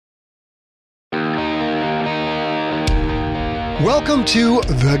Welcome to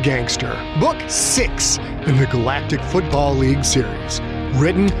The Gangster, Book 6 in the Galactic Football League series.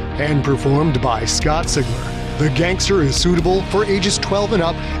 Written and performed by Scott Sigler, The Gangster is suitable for ages 12 and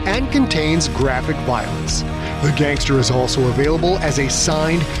up and contains graphic violence. The Gangster is also available as a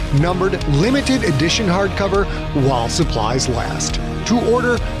signed, numbered, limited edition hardcover while supplies last. To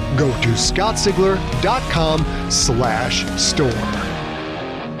order, go to scottsigler.com/store.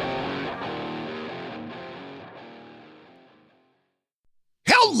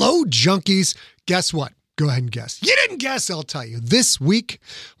 Hello, junkies. Guess what? Go ahead and guess. You didn't guess, I'll tell you. This week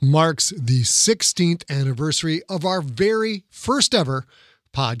marks the 16th anniversary of our very first ever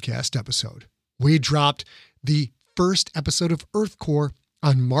podcast episode. We dropped the first episode of Earthcore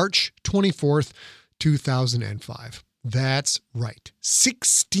on March 24th, 2005. That's right,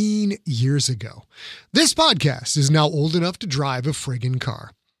 16 years ago. This podcast is now old enough to drive a friggin'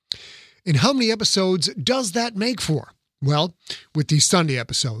 car. And how many episodes does that make for? Well, with the Sunday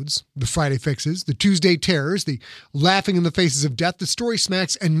episodes, the Friday fixes, the Tuesday terrors, the laughing in the faces of death, the story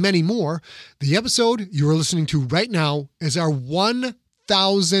smacks, and many more, the episode you are listening to right now is our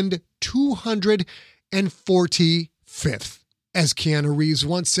 1,245th. As Keanu Reeves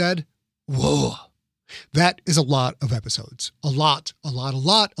once said, whoa. That is a lot of episodes. A lot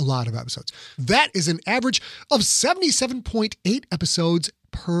of episodes. That is an average of 77.8 episodes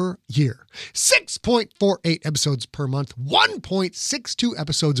per year, 6.48 episodes per month, 1.62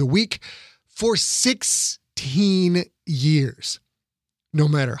 episodes a week for 16 years. No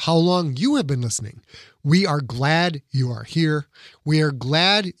matter how long you have been listening, we are glad you are here. We are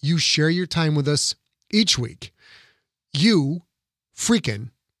glad you share your time with us each week. You freaking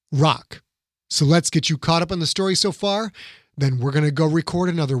rock. So let's get you caught up on the story so far. Then we're going to go record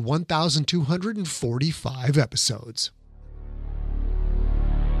another 1,245 episodes.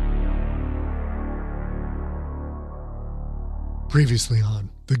 Previously on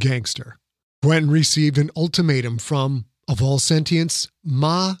The Gangster, Quentin received an ultimatum from, of all sentience,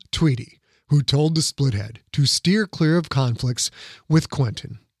 Ma Tweedy, who told the Splithead to steer clear of conflicts with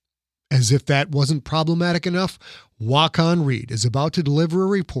Quentin. As if that wasn't problematic enough, Wakan Reed is about to deliver a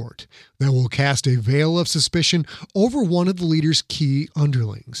report that will cast a veil of suspicion over one of the leader's key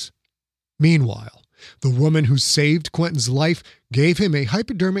underlings. Meanwhile, the woman who saved Quentin's life gave him a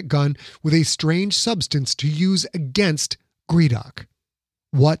hypodermic gun with a strange substance to use against Gredok.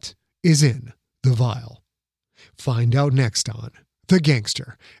 What is in the vial? Find out next on The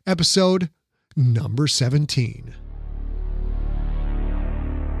Gangster, episode number 17.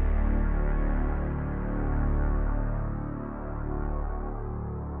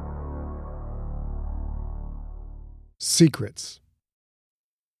 Secrets.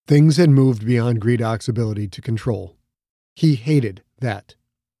 Things had moved beyond Gredok's ability to control. He hated that.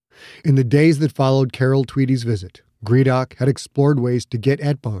 In the days that followed Carol Tweedy's visit, Gredok had explored ways to get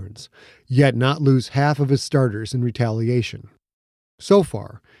at Barnes, yet not lose half of his starters in retaliation. So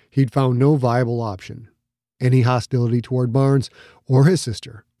far, he'd found no viable option. Any hostility toward Barnes, or his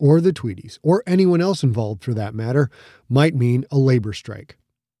sister, or the Tweedys, or anyone else involved for that matter, might mean a labor strike.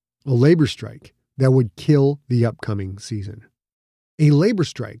 A labor strike that would kill the upcoming season. A labor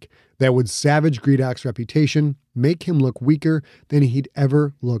strike that would savage Gredok's reputation, make him look weaker than he'd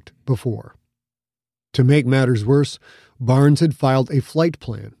ever looked before. To make matters worse, Barnes had filed a flight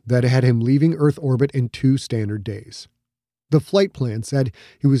plan that had him leaving Earth orbit in 2 standard days. The flight plan said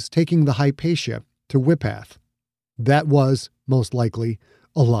he was taking the Hypatia to Whipath. That was, most likely,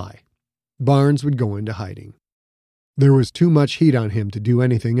 a lie. Barnes would go into hiding. There was too much heat on him to do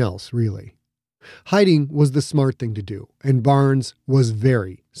anything else, really. Hiding was the smart thing to do, and Barnes was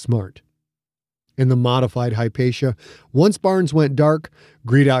very smart. In the modified Hypatia, once Barnes went dark,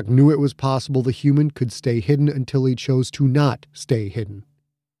 Gredok knew it was possible the human could stay hidden until he chose to not stay hidden.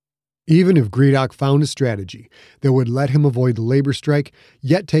 Even if Gredok found a strategy that would let him avoid the labor strike,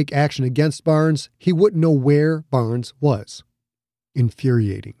 yet take action against Barnes, he wouldn't know where Barnes was.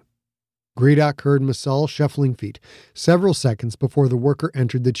 Infuriating. Gredok heard Masal shuffling feet several seconds before the worker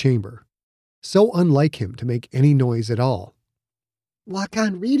entered the chamber. So unlike him to make any noise at all.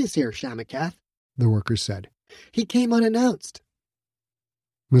 Wakan Reed is here, Shamakath, the worker said. He came unannounced.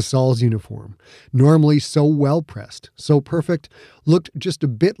 Masal's uniform, normally so well-pressed, so perfect, looked just a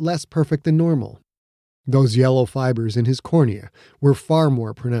bit less perfect than normal. Those yellow fibers in his cornea were far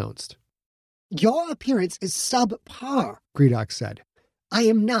more pronounced. Your appearance is subpar, Gredok said. I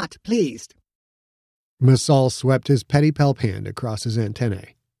am not pleased. Masal swept his pedipalp hand across his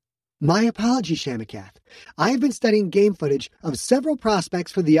antennae. My apologies, Shamakath. I have been studying game footage of several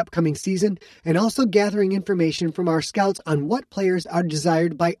prospects for the upcoming season and also gathering information from our scouts on what players are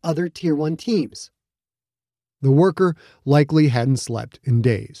desired by other Tier 1 teams. The worker likely hadn't slept in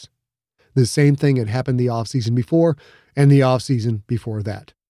days. The same thing had happened the off-season before and the off-season before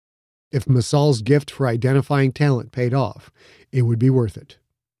that. If Masal's gift for identifying talent paid off, it would be worth it.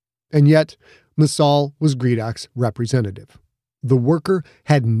 And yet, Masal was Gredok's representative. The worker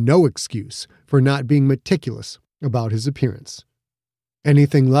had no excuse for not being meticulous about his appearance.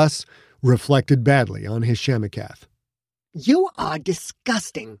 Anything less reflected badly on his Shamakath. "You are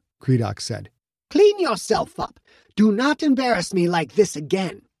disgusting," Gredok said. "Clean yourself up. Do not embarrass me like this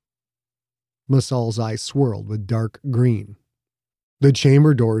again." Masal's eyes swirled with dark green. The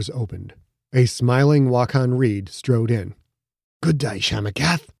chamber doors opened. A smiling Wakhan Reed strode in. "Good day,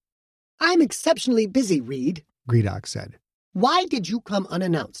 Shamakath." "I'm exceptionally busy, Reed," Gredok said. "Why did you come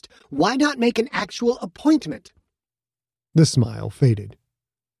unannounced? Why not make an actual appointment?" The smile faded.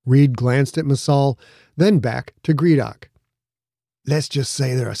 Reed glanced at Masal, then back to Gredok. "Let's just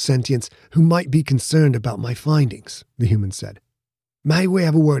say there are sentients who might be concerned about my findings," the human said. "May we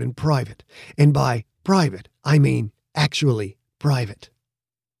have a word in private? And by private, I mean actually private."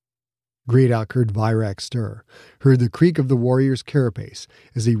 Gredok heard Virak stir, heard the creak of the warrior's carapace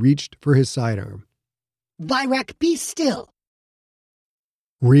as he reached for his sidearm. "Virak, be still."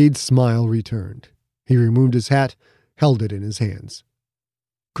 Reed's smile returned. He removed his hat, held it in his hands.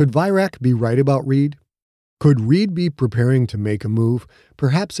 Could Virak be right about Reed? Could Reed be preparing to make a move,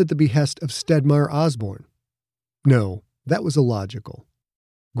 perhaps at the behest of Stedmar Osborne? No, that was illogical.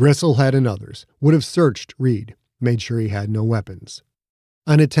 Gristlehead and others would have searched Reed, made sure he had no weapons.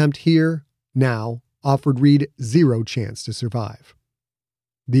 An attempt here, now, offered Reed zero chance to survive.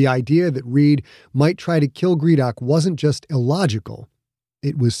 The idea that Reed might try to kill Gredok wasn't just illogical,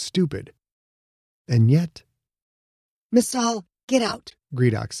 it was stupid. And yet... "Masal, get out,"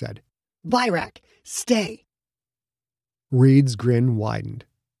 Gredok said. "Virak, stay." Reed's grin widened.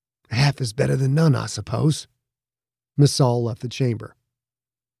 "Half is better than none, I suppose." Masal left the chamber.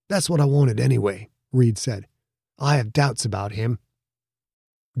 "That's what I wanted anyway," Reed said. "I have doubts about him."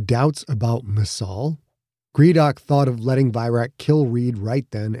 Doubts about Masal? Gredok thought of letting Virak kill Reed right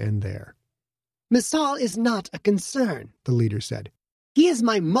then and there. "Masal is not a concern," the leader said. "He is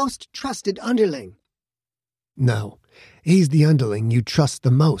my most trusted underling." "No, he's the underling you trust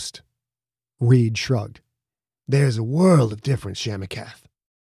the most." Reed shrugged. "There's a world of difference, Shamakath."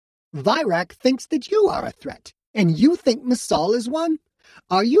 "Virak thinks that you are a threat, and you think Masal is one?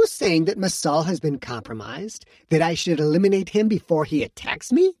 Are you saying that Masal has been compromised, that I should eliminate him before he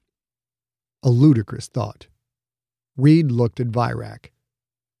attacks me?" A ludicrous thought. Reed looked at Virak.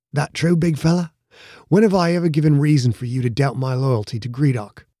 "That true, big fella? When have I ever given reason for you to doubt my loyalty to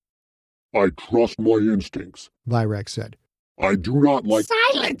Gredok?" "I trust my instincts," Virak said. "I do not like—"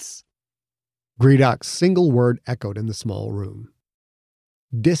 "Silence!" Gredok's single word echoed in the small room.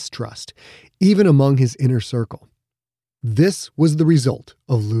 Distrust, even among his inner circle. This was the result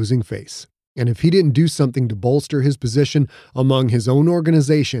of losing face. And if he didn't do something to bolster his position among his own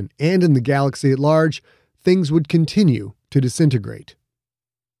organization and in the galaxy at large, things would continue to disintegrate.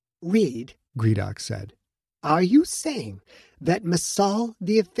 "Reed," Gredok said. "Are you saying that Masal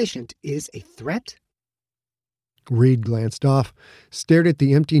the Efficient is a threat?" Reed glanced off, stared at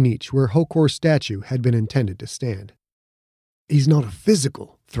the empty niche where Hokor's statue had been intended to stand. "He's not a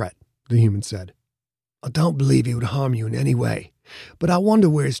physical threat," the human said. "I don't believe he would harm you in any way, but I wonder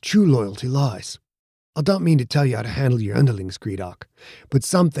where his true loyalty lies. I don't mean to tell you how to handle your underlings, Gredok, but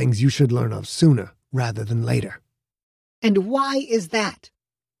some things you should learn of sooner rather than later." "And why is that?"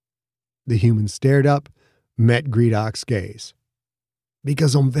 The human stared up, met Gredok's gaze.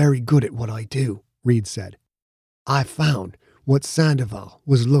 "Because I'm very good at what I do," Reed said. "I found what Sandoval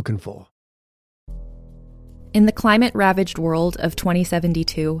was looking for." In the climate-ravaged world of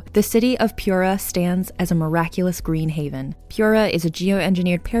 2072, the city of Pura stands as a miraculous green haven. Pura is a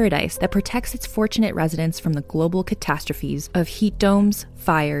geoengineered paradise that protects its fortunate residents from the global catastrophes of heat domes,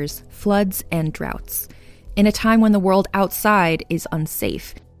 fires, floods, and droughts. In a time when the world outside is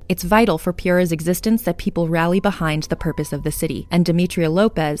unsafe, it's vital for Pura's existence that people rally behind the purpose of the city, and Demetria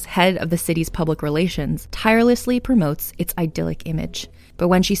Lopez, head of the city's public relations, tirelessly promotes its idyllic image. But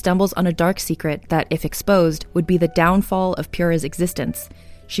when she stumbles on a dark secret that, if exposed, would be the downfall of Pura's existence,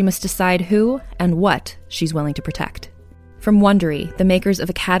 she must decide who and what she's willing to protect. From Wondery, the makers of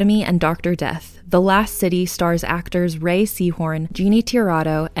Academy and Dr. Death, The Last City stars actors Ray Seahorn, Jeannie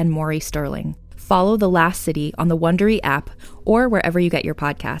Tirado, and Maury Sterling. Follow The Last City on the Wondery app or wherever you get your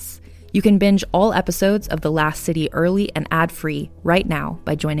podcasts. You can binge all episodes of The Last City early and ad-free right now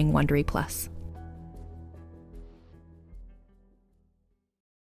by joining Wondery Plus.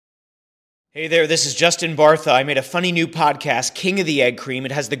 Hey there, this is Justin Bartha. I made a funny new podcast, King of the Egg Cream.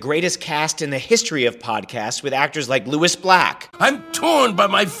 It has the greatest cast in the history of podcasts with actors like Louis Black. I'm torn by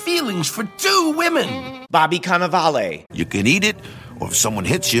my feelings for two women. Bobby Cannavale. You can eat it, or if someone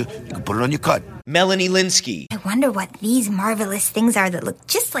hits you, you can put it on your cut. Melanie Linsky. I wonder what these marvelous things are that look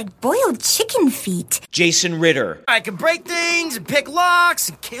just like boiled chicken feet. Jason Ritter. I can break things and pick locks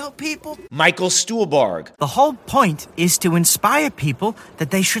and kill people. Michael Stuhlbarg. The whole point is to inspire people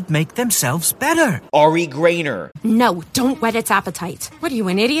that they should make themselves better. Ari Grainer. No, don't whet its appetite. What are you,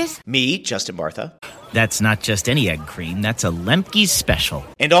 an idiot? Me, Justin Bartha. That's not just any egg cream, that's a Lemke's special.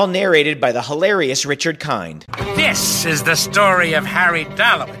 And all narrated by the hilarious Richard Kind. This is the story of Harry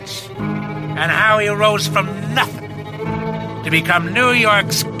Dalowitz and how he rose from nothing to become New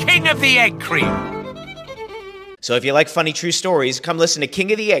York's King of the Egg Cream. So if you like funny true stories, come listen to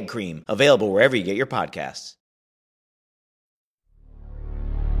King of the Egg Cream, available wherever you get your podcasts.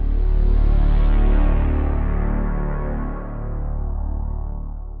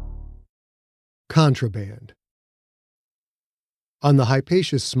 Contraband. On the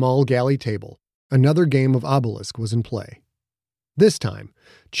Hypatia's small galley table, another game of obelisk was in play. This time,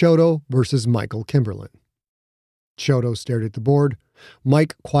 Chodo versus Michael Kimberlin. Chodo stared at the board.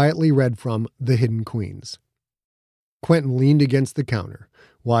 Mike quietly read from The Hidden Queens. Quentin leaned against the counter,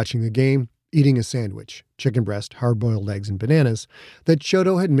 watching the game, eating a sandwich, chicken breast, hard-boiled eggs, and bananas, that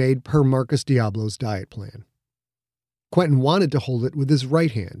Chodo had made per Marcus Diablo's diet plan. Quentin wanted to hold it with his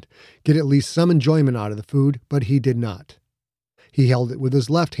right hand, get at least some enjoyment out of the food, but he did not. He held it with his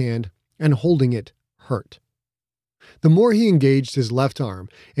left hand, and holding it hurt. The more he engaged his left arm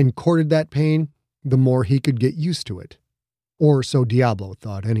and courted that pain, the more he could get used to it. Or so Diablo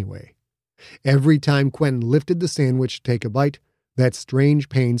thought anyway. Every time Quentin lifted the sandwich to take a bite, that strange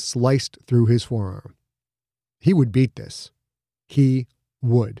pain sliced through his forearm. He would beat this. He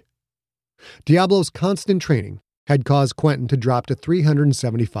would. Diablo's constant training had caused Quentin to drop to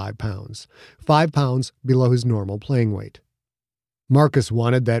 375 pounds, 5 pounds below his normal playing weight. Marcus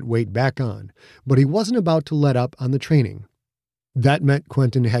wanted that weight back on, but he wasn't about to let up on the training. That meant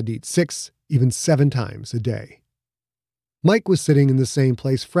Quentin had to eat 6, even 7 times a day. Mike was sitting in the same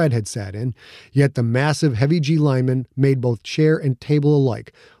place Fred had sat in, yet the massive heavy G lineman made both chair and table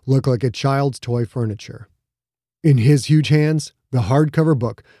alike look like a child's toy furniture. In his huge hands, the hardcover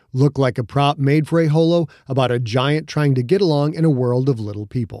book looked like a prop made for a holo about a giant trying to get along in a world of little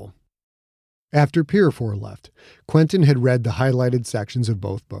people. After Pirifor left, Quentin had read the highlighted sections of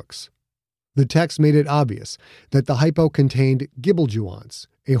both books. The text made it obvious that the hypo contained gibeljuance,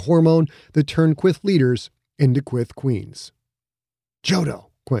 a hormone that turned Quyth leaders into Quyth queens. "Chodo,"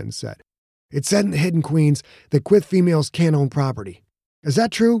 Quentin said. "It said in the Hidden Queens that Quyth females can't own property. Is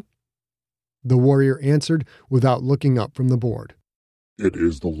that true?" The warrior answered without looking up from the board. "It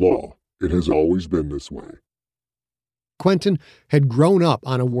is the law. It has always been this way." Quentin had grown up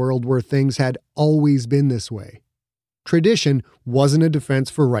on a world where things had always been this way. Tradition wasn't a defense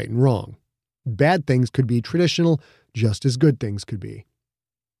for right and wrong. Bad things could be traditional just as good things could be.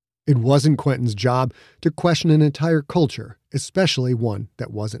 It wasn't Quentin's job to question an entire culture, especially one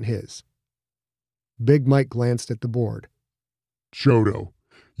that wasn't his. Big Mike glanced at the board. "Chodo,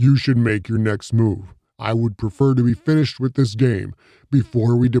 you should make your next move. I would prefer to be finished with this game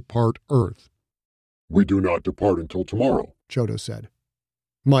before we depart Earth." "We do not depart until tomorrow," Chodo said.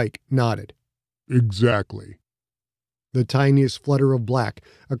 Mike nodded. "Exactly." The tiniest flutter of black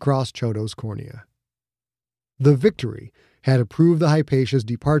across Chodo's cornea. The Victory had approved the Hypatia's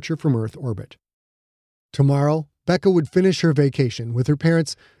departure from Earth orbit. Tomorrow, Becca would finish her vacation with her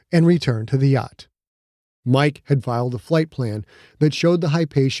parents and return to the yacht. Mike had filed a flight plan that showed the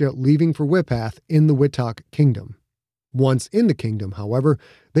Hypatia leaving for Whipath in the Witok Kingdom. Once in the kingdom, however,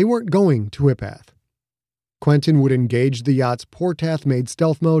 they weren't going to Whipath. Quentin would engage the yacht's Portath-made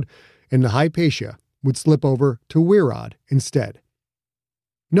stealth mode, and the Hypatia would slip over to Wirad instead.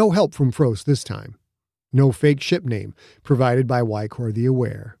 No help from Frost this time. No fake ship name provided by Wykor the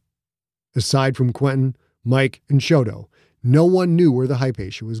Aware. Aside from Quentin, Mike, and Chodo, no one knew where the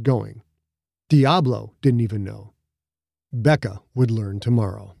Hypatia was going. Diablo didn't even know. Becca would learn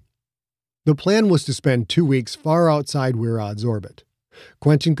tomorrow. The plan was to spend 2 weeks far outside Wirad's orbit.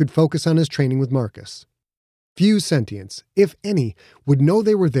 Quentin could focus on his training with Marcus. Few sentients, if any, would know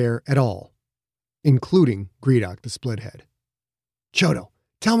they were there at all, including Gredok the Splithead. "Chodo,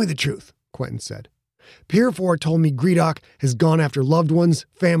 tell me the truth," Quentin said. "Pirifor told me Gredok has gone after loved ones,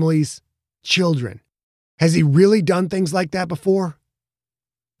 families, children. Has he really done things like that before?"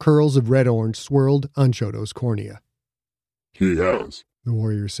 Curls of red-orange swirled on Chodo's cornea. "He has," the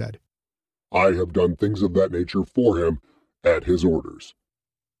warrior said. "I have done things of that nature for him at his orders."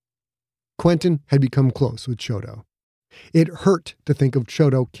 Quentin had become close with Chodo. It hurt to think of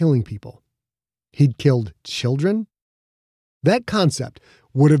Chodo killing people. He'd killed children? That concept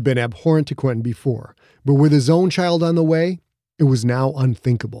would have been abhorrent to Quentin before, but with his own child on the way, it was now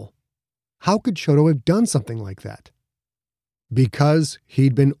unthinkable. How could Chodo have done something like that? Because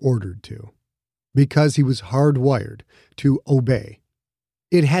he'd been ordered to. Because he was hardwired to obey.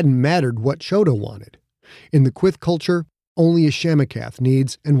 It hadn't mattered what Chodo wanted. In the Quyth culture, only a Shamakath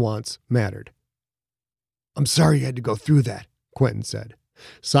needs and wants mattered. "I'm sorry you had to go through that," Quentin said,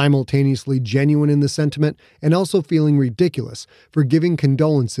 simultaneously genuine in the sentiment and also feeling ridiculous for giving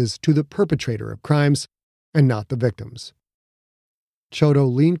condolences to the perpetrator of crimes and not the victims. Chodo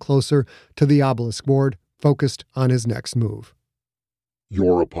leaned closer to the obelisk board, focused on his next move.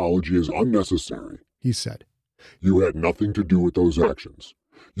 "Your apology is unnecessary," he said. "You had nothing to do with those actions.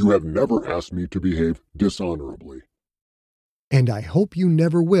 You have never asked me to behave dishonorably." "And I hope you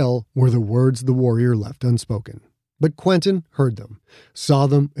never will," were the words the warrior left unspoken. But Quentin heard them, saw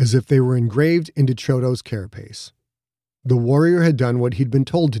them as if they were engraved into Chodo's carapace. The warrior had done what he'd been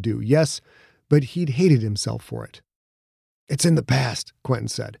told to do, yes, but he'd hated himself for it. "It's in the past," Quentin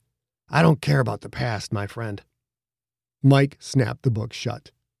said. "I don't care about the past, my friend." Mike snapped the book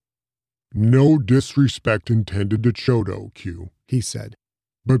shut. "No disrespect intended to Chodo, Q," he said.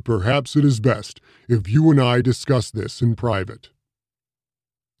 "But perhaps it is best if you and I discuss this in private."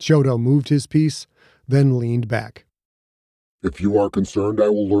 Chodo moved his piece, then leaned back. "If you are concerned I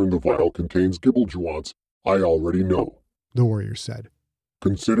will learn the vial contains Gibblejuants, I already know," the warrior said.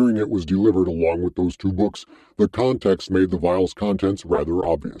 "Considering it was delivered along with those two books, the context made the vial's contents rather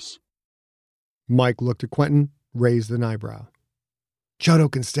obvious." Mike looked at Quentin, raised an eyebrow.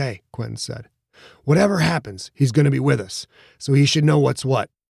 "Chodo can stay," Quentin said. "Whatever happens, he's going to be with us, so he should know what's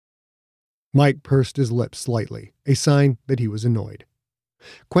what." Mike pursed his lips slightly, a sign that he was annoyed.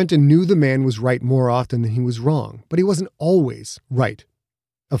 Quentin knew the man was right more often than he was wrong, but he wasn't always right.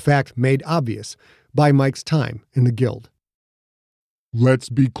 A fact made obvious by Mike's time in the guild. "Let's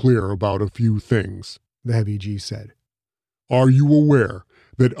be clear about a few things," the Heavy G said. "Are you aware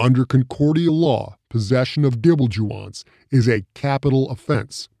that under Concordia law, possession of Gibblejuants is a capital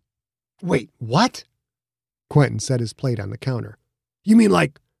offense?" "Wait, what?" Quentin set his plate on the counter. "You mean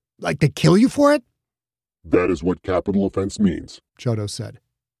like they kill you for it?" "That is what capital offense means," Chodo said.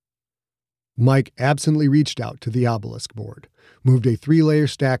 Mike absently reached out to the obelisk board, moved a 3-layer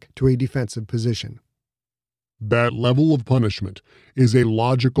stack to a defensive position. "That level of punishment is a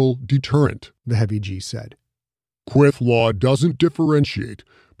logical deterrent," the Heavy G said. "Quyth law doesn't differentiate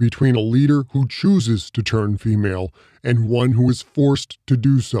between a leader who chooses to turn female and one who is forced to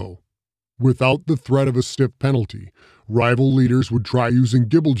do so. Without the threat of a stiff penalty, rival leaders would try using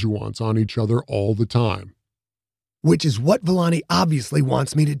Gibblejuants on each other all the time." "Which is what Villani obviously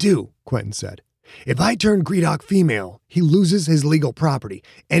wants me to do," Quentin said. "If I turn Gredok female, he loses his legal property,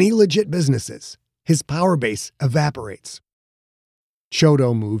 any legit businesses. His power base evaporates."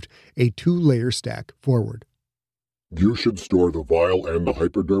 Chodo moved a 2-layer stack forward. "You should store the vial and the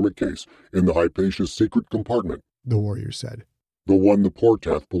hypodermic case in the Hypatia's secret compartment," the warrior said. "The one the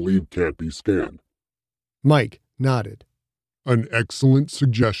Portath believe can't be scanned." Mike nodded. "An excellent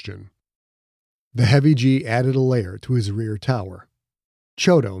suggestion." The Heavy G added a layer to his rear tower.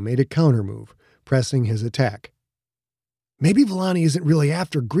 Chodo made a counter move, pressing his attack. "Maybe Villani isn't really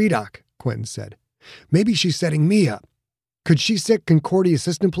after Gredok," Quentin said. "Maybe she's setting me up. Could she sick Concordia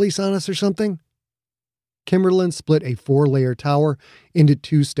Assistant Police on us or something?" Kimberlin split a 4-layer tower into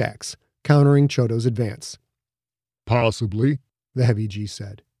 2 stacks, countering Chodo's advance. "Possibly," the Heavy G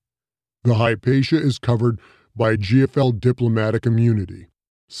said. "The Hypatia is covered by GFL diplomatic immunity.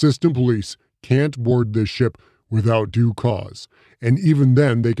 System police can't board this ship without due cause, and even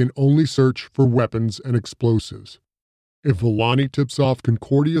then they can only search for weapons and explosives. If Villani tips off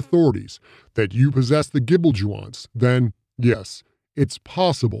Concordia authorities that you possess the Gibblejuants, then, yes, it's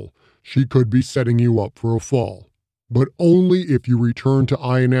possible she could be setting you up for a fall. But only if you return to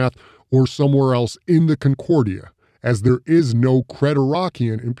Ionath or somewhere else in the Concordia, as there is no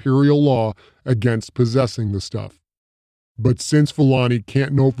Creterakian imperial law against possessing the stuff. But since Villani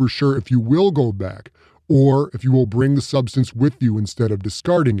can't know for sure if you will go back, or if you will bring the substance with you instead of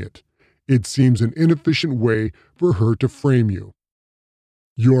discarding it, it seems an inefficient way for her to frame you.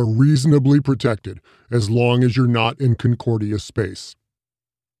 You're reasonably protected as long as you're not in Concordia space."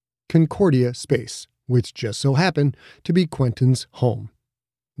 Concordia space, which just so happened to be Quentin's home.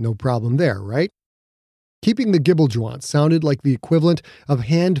 No problem there, right? Keeping the Gibblejuant sounded like the equivalent of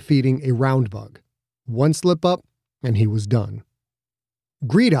hand-feeding a round bug. One slip up, and he was done.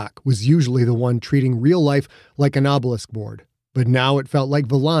 Gredok was usually the one treating real life like an obelisk board. But now it felt like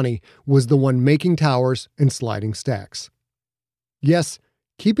Villani was the one making towers and sliding stacks. Yes,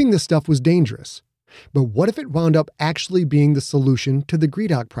 keeping the stuff was dangerous, but what if it wound up actually being the solution to the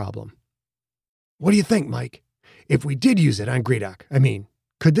Greedock problem? What do you think, Mike? If we did use it on Greedock,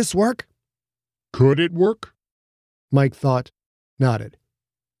 could this work? Could it work? Mike thought, nodded.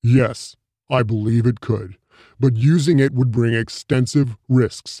 Yes, I believe it could, but using it would bring extensive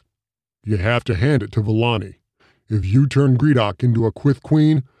risks. You have to hand it to Villani. If you turn Greedock into a Quyth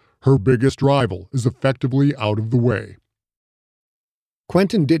Queen, her biggest rival is effectively out of the way.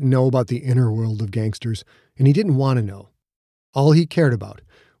 Quentin didn't know about the inner world of gangsters, and he didn't want to know. All he cared about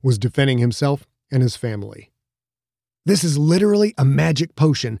was defending himself and his family. This is literally a magic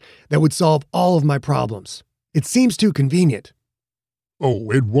potion that would solve all of my problems. It seems too convenient.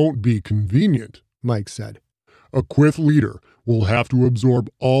 Oh, it won't be convenient, Mike said. A Quyth leader will have to absorb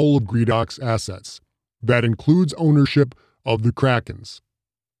all of Greedock's assets. That includes ownership of the Krakens.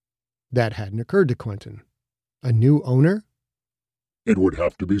 That hadn't occurred to Quentin. A new owner? It would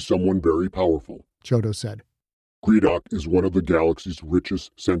have to be someone very powerful, Chodo said. Greedock is one of the galaxy's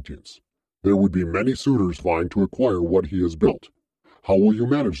richest sentients. There would be many suitors vying to acquire what he has built. How will you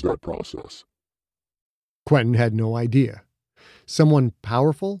manage that process? Quentin had no idea. Someone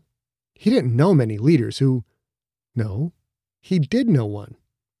powerful? He didn't know many leaders who... No, he did know one.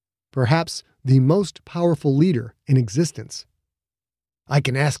 Perhaps the most powerful leader in existence. I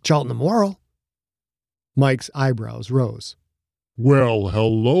can ask Charlton the Moral. Mike's eyebrows rose. Well,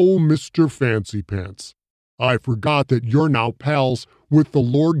 hello, Mr. Fancy Pants. I forgot that you're now pals with the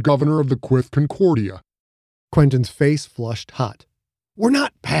Lord Governor of the Quyth Concordia. Quentin's face flushed hot. We're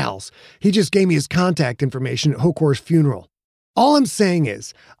not pals. He just gave me his contact information at Hokor's funeral. All I'm saying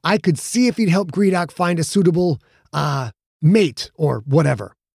is, I could see if he'd help Greedock find a suitable, mate or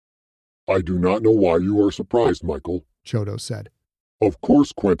whatever. I do not know why you are surprised, Michael, Chodo said. Of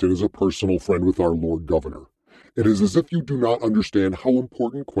course Quentin is a personal friend with our Lord Governor. It is as if you do not understand how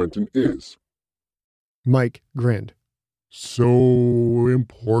important Quentin is. Mike grinned. So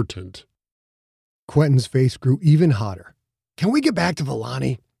important. Quentin's face grew even hotter. Can we get back to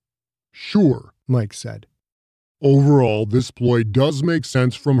Villani? Sure, Mike said. Overall, this ploy does make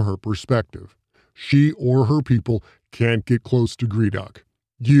sense from her perspective. She or her people can't get close to Greedock.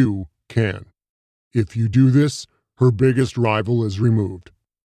 You can. If you do this, her biggest rival is removed.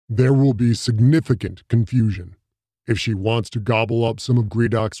 There will be significant confusion. If she wants to gobble up some of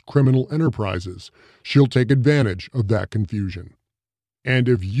Greedock's criminal enterprises, she'll take advantage of that confusion. And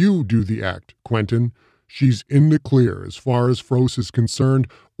if you do the act, Quentin, she's in the clear as far as Frost is concerned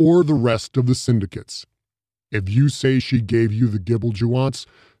or the rest of the syndicates. If you say she gave you the gibble you wants,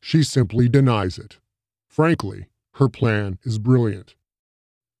 she simply denies it. Frankly, her plan is brilliant.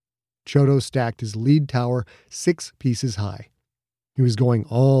 Chodo stacked his lead tower 6 pieces high. He was going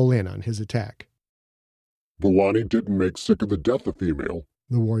all in on his attack. Villani didn't make sick of the death of female,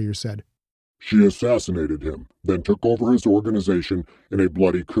 the warrior said. She assassinated him, then took over his organization in a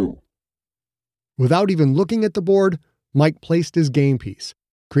bloody coup. Without even looking at the board, Mike placed his game piece,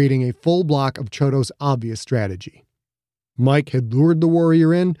 creating a full block of Chodo's obvious strategy. Mike had lured the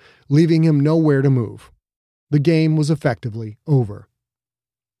warrior in, leaving him nowhere to move. The game was effectively over.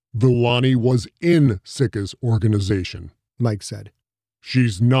 Villani was in Sika's organization, Mike said.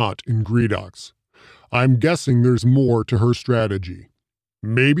 She's not in Greedock's. I'm guessing there's more to her strategy.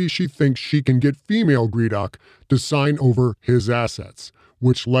 Maybe she thinks she can get female Greedock to sign over his assets,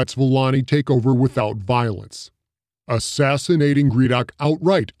 which lets Villani take over without violence. Assassinating Greedock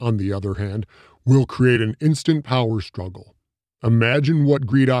outright, on the other hand, will create an instant power struggle. Imagine what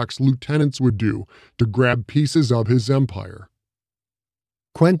Greedock's lieutenants would do to grab pieces of his empire.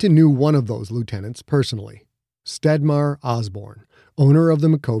 Quentin knew one of those lieutenants personally, Stedmar Osborne, owner of the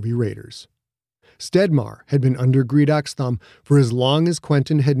Micovi Raiders. Stedmar had been under Greedock's thumb for as long as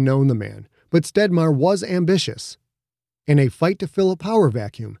Quentin had known the man, but Stedmar was ambitious. In a fight to fill a power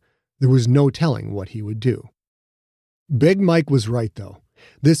vacuum, there was no telling what he would do. Big Mike was right, though.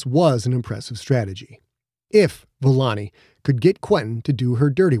 This was an impressive strategy. If Villani could get Quentin to do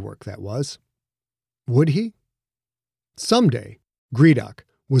her dirty work, that was. Would he? Someday, Greedock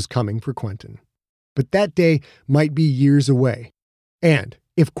was coming for Quentin. But that day might be years away. And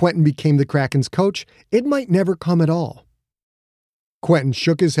if Quentin became the Kraken's coach, it might never come at all. Quentin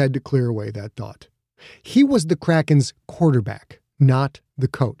shook his head to clear away that thought. He was the Kraken's quarterback, not the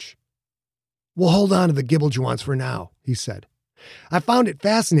coach. We'll hold on to the Gibblejewants for now, he said. I found it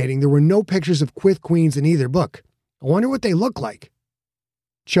fascinating there were no pictures of Quyth Queens in either book. I wonder what they look like.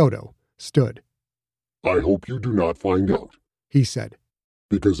 Chodo stood. I hope you do not find out, he said,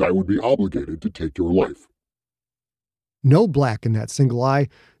 because I would be obligated to take your life. No black in that single eye,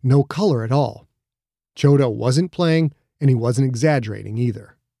 no color at all. Chodo wasn't playing, and he wasn't exaggerating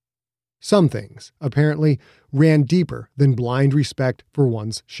either. Some things, apparently, ran deeper than blind respect for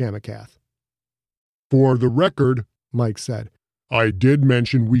one's Shamakath. For the record, Mike said, I did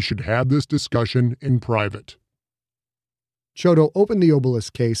mention we should have this discussion in private. Chodo opened the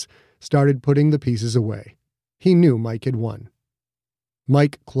obelisk case, started putting the pieces away. He knew Mike had won.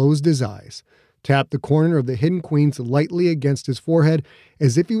 Mike closed his eyes, tapped the corner of the hidden queens lightly against his forehead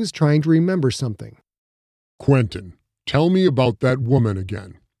as if he was trying to remember something. Quentin, tell me about that woman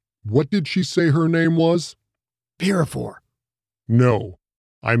again. What did she say her name was? Pirifor. No,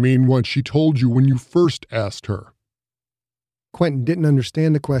 I mean what she told you when you first asked her. Quentin didn't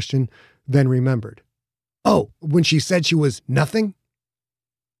understand the question, then remembered. Oh, when she said she was nothing?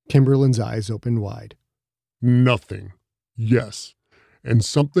 Kimberlin's eyes opened wide. Nothing. Yes. And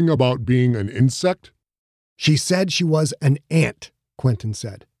something about being an insect? She said she was an ant, Quentin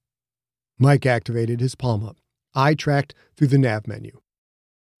said. Mike activated his palm up. Eye tracked through the nav menu.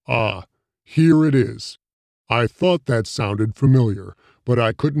 Ah, here it is. I thought that sounded familiar, but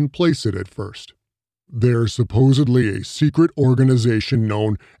I couldn't place it at first. There's supposedly a secret organization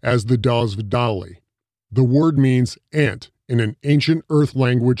known as the Dazvadali. The word means ant in an ancient Earth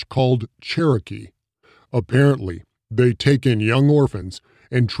language called Cherokee. Apparently, they take in young orphans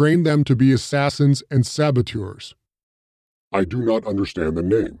and train them to be assassins and saboteurs. I do not understand the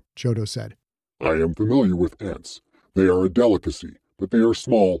name, Chodo said. I am familiar with ants. They are a delicacy, but they are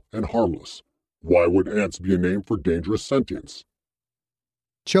small and harmless. Why would ants be a name for dangerous sentience?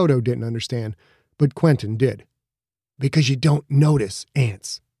 Chodo didn't understand, but Quentin did. Because you don't notice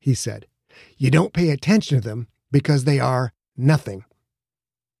ants, he said. You don't pay attention to them because they are nothing.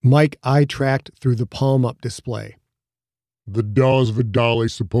 Mike eye-tracked through the palm-up display. The Dazvadali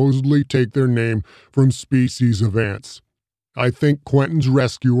supposedly take their name from species of ants. I think Quentin's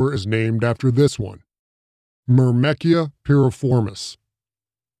rescuer is named after this one. Myrmecia piriformis.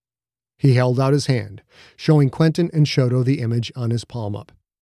 He held out his hand, showing Quentin and Chodo the image on his palm-up.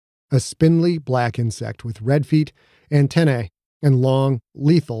 A spindly black insect with red feet, antennae, and long,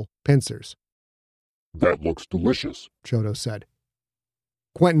 lethal pincers. That looks delicious, Chodo said.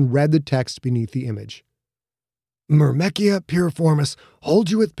 Quentin read the text beneath the image. Myrmecia piriformis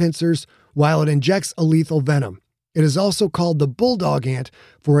holds you with pincers while it injects a lethal venom. It is also called the bulldog ant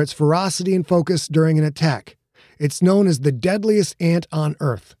for its ferocity and focus during an attack. It's known as the deadliest ant on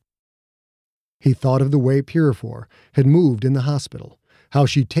Earth. He thought of the way Pirifor had moved in the hospital, how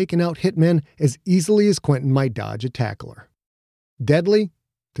she'd taken out hitmen as easily as Quentin might dodge a tackler. Deadly,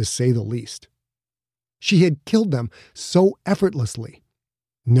 to say the least. She had killed them so effortlessly.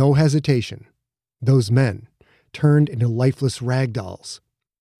 No hesitation. Those men turned into lifeless ragdolls.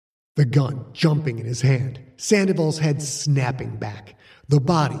 The gun jumping in his hand, Sandoval's head snapping back, the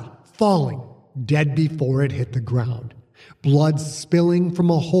body falling, dead before it hit the ground, blood spilling from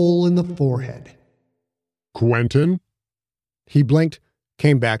a hole in the forehead. Quentin? He blinked,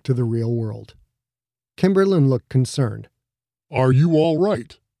 came back to the real world. Kimberlin looked concerned. Are you all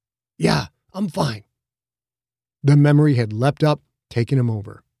right? Yeah, I'm fine. The memory had leapt up, taken him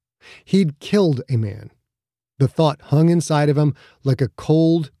over. He'd killed a man. The thought hung inside of him like a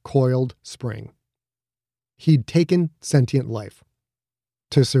cold, coiled spring. He'd taken sentient life.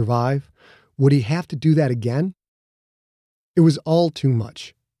 To survive, would he have to do that again? It was all too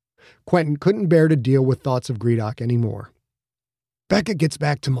much. Quentin couldn't bear to deal with thoughts of Gredok anymore. Becca gets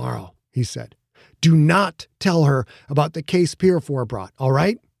back tomorrow, he said. Do not tell her about the case Pirifor brought, all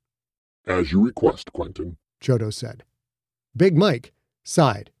right? As you request, Quentin, Chodo said. Big Mike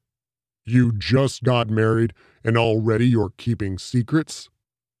sighed. You just got married and already you're keeping secrets?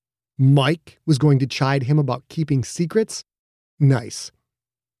 Mike was going to chide him about keeping secrets? Nice.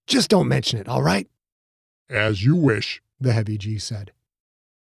 Just don't mention it, all right? As you wish, the heavy G said.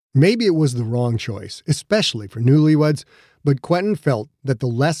 Maybe it was the wrong choice, especially for newlyweds, but Quentin felt that the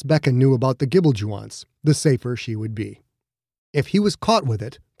less Becca knew about the Gibeljuans, the safer she would be. If he was caught with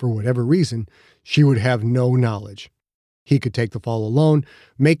it, for whatever reason, she would have no knowledge. He could take the fall alone,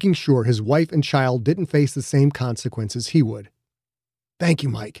 making sure his wife and child didn't face the same consequences he would. Thank you,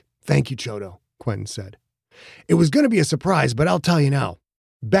 Mike. Thank you, Chodo, Quentin said. It was going to be a surprise, but I'll tell you now.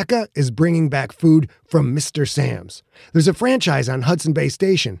 Becca is bringing back food from Mr. Sam's. There's a franchise on Hudson Bay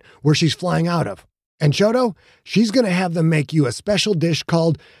Station where she's flying out of. And Chodo, she's going to have them make you a special dish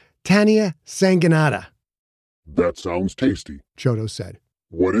called Tania Sanguinata. That sounds tasty, Chodo said.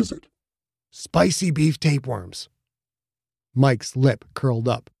 What is it? Spicy beef tapeworms. Mike's lip curled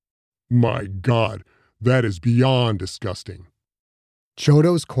up. My God, that is beyond disgusting.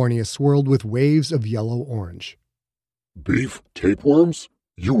 Chodo's cornea swirled with waves of yellow-orange. Beef tapeworms?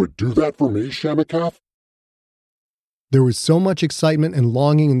 You would do that for me, Shamakath? There was so much excitement and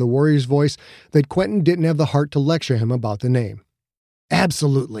longing in the warrior's voice that Quentin didn't have the heart to lecture him about the name.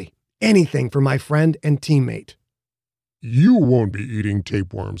 Absolutely. Anything for my friend and teammate. You won't be eating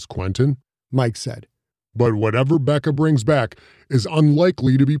tapeworms, Quentin, Mike said. But whatever Becca brings back is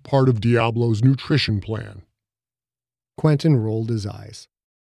unlikely to be part of Diablo's nutrition plan. Quentin rolled his eyes.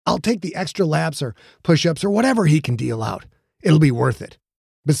 I'll take the extra laps or push-ups or whatever he can deal out. It'll be worth it.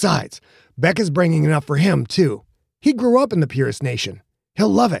 Besides, Becca's bringing enough for him, too. He grew up in the Purist Nation. He'll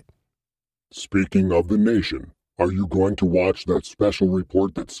love it. Speaking of the nation, are you going to watch that special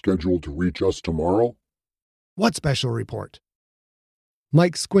report that's scheduled to reach us tomorrow? What special report?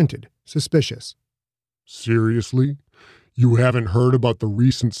 Mike squinted, suspicious. Seriously? You haven't heard about the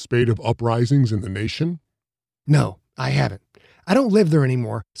recent spate of uprisings in the nation? No, I haven't. I don't live there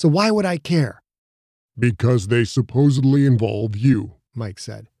anymore, so why would I care? Because they supposedly involve you, Mike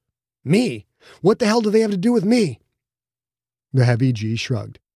said. Me? What the hell do they have to do with me? The heavy G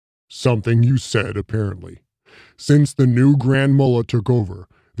shrugged. Something you said, apparently. Since the new Grand Mullah took over,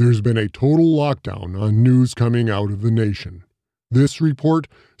 there's been a total lockdown on news coming out of the nation. This report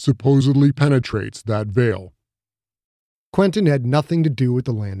supposedly penetrates that veil. Quentin had nothing to do with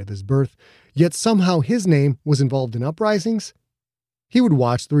the land of his birth, yet somehow his name was involved in uprisings? He would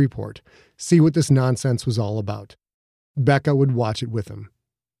watch the report, see what this nonsense was all about. Becca would watch it with him.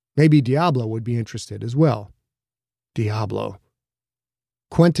 Maybe Diablo would be interested as well. Diablo.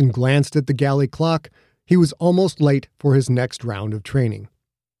 Quentin glanced at the galley clock. He was almost late for his next round of training.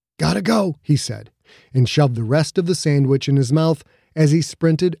 Gotta go, he said, and shoved the rest of the sandwich in his mouth as he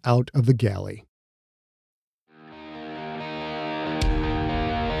sprinted out of the galley.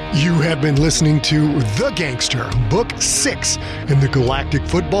 You have been listening to The Gangster, Book 6 in the Galactic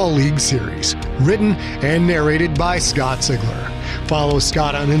Football League series, written and narrated by Scott Sigler. Follow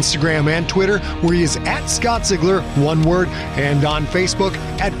Scott on Instagram and Twitter, where he is at Scott Sigler, one word, and on Facebook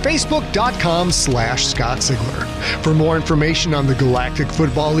at facebook.com/Scott Sigler. For more information on the Galactic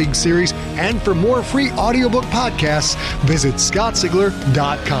Football League series and for more free audiobook podcasts, visit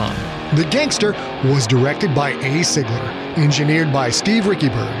scottsigler.com. The Gangster was directed by A. Sigler, engineered by Steve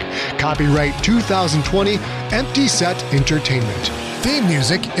Rickyberg. Copyright 2020, Empty Set Entertainment. Theme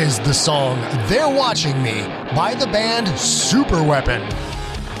music is the song They're Watching Me by the band Superweapon.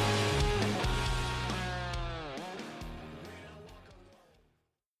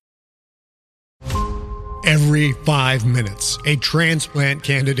 Every 5 minutes, a transplant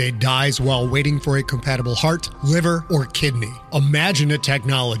candidate dies while waiting for a compatible heart, liver, or kidney. Imagine a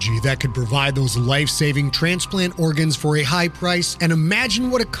technology that could provide those life-saving transplant organs for a high price, and imagine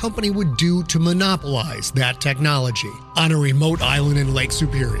what a company would do to monopolize that technology. On a remote island in Lake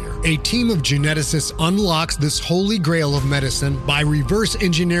Superior, a team of geneticists unlocks this holy grail of medicine by reverse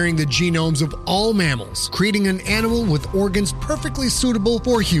engineering the genomes of all mammals, creating an animal with organs perfectly suitable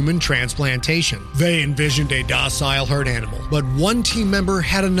for human transplantation. They envisioned a docile herd animal, but one team member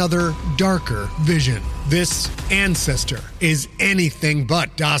had another, darker vision. This ancestor is anything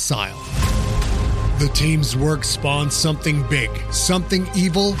but docile. The team's work spawned something big, something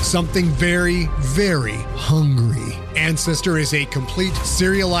evil, something very, very hungry. Ancestor is a complete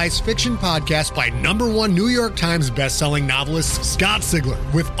serialized fiction podcast by #1 New York Times bestselling novelist Scott Sigler,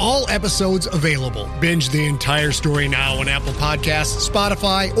 with all episodes available. Binge the entire story now on Apple Podcasts,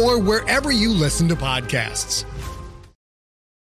 Spotify, or wherever you listen to podcasts.